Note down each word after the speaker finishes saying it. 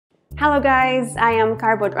Hello guys, I am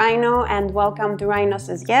Cardboard Rhino and welcome to Rhino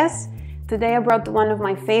Says Yes. Today I brought one of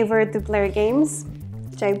my favorite two-player games,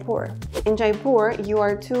 Jaipur. In Jaipur, you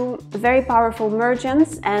are two very powerful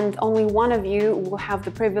merchants and only one of you will have the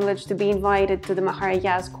privilege to be invited to the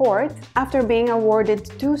Maharaja's court after being awarded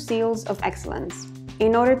 2 seals of excellence.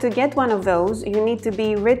 In order to get one of those, you need to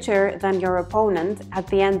be richer than your opponent at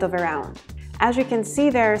the end of a round. As you can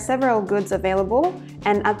see, there are several goods available,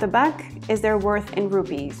 and at the back is their worth in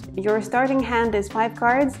rupees. Your starting hand is 5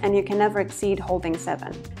 cards and you can never exceed holding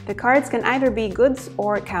 7. The cards can either be goods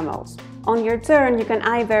or camels. On your turn, you can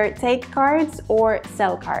either take cards or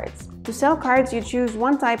sell cards. To sell cards, you choose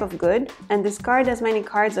one type of good and discard as many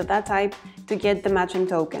cards of that type to get the matching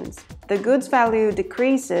tokens. The goods value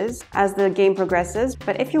decreases as the game progresses,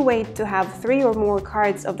 but if you wait to have 3 or more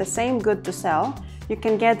cards of the same good to sell, you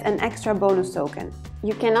can get an extra bonus token.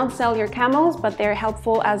 You cannot sell your camels, but they're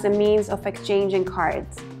helpful as a means of exchanging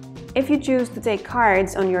cards. If you choose to take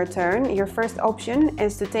cards on your turn, your first option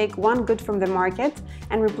is to take one good from the market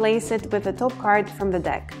and replace it with the top card from the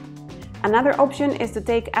deck. Another option is to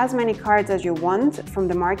take as many cards as you want from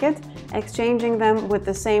the market, exchanging them with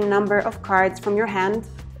the same number of cards from your hand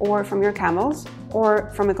or from your camels, or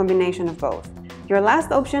from a combination of both. Your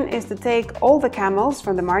last option is to take all the camels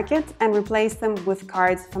from the market and replace them with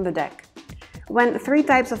cards from the deck. When 3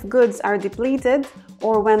 types of goods are depleted,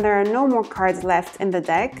 or when there are no more cards left in the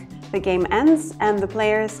deck, the game ends and the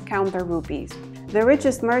players count their rupees. The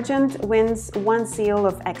richest merchant wins 1 seal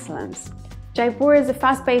of excellence. Jaipur is a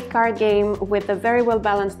fast-paced card game with a very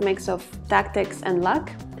well-balanced mix of tactics and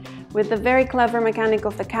luck. With the very clever mechanic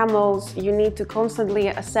of the camels, you need to constantly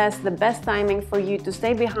assess the best timing for you to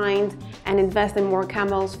stay behind and invest in more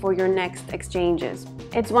camels for your next exchanges.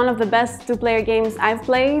 It's one of the best two-player games I've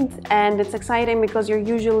played, and it's exciting because you're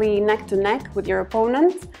usually neck to neck with your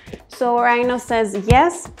opponent. So Rhino says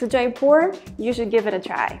yes to Jaipur, you should give it a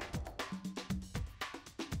try.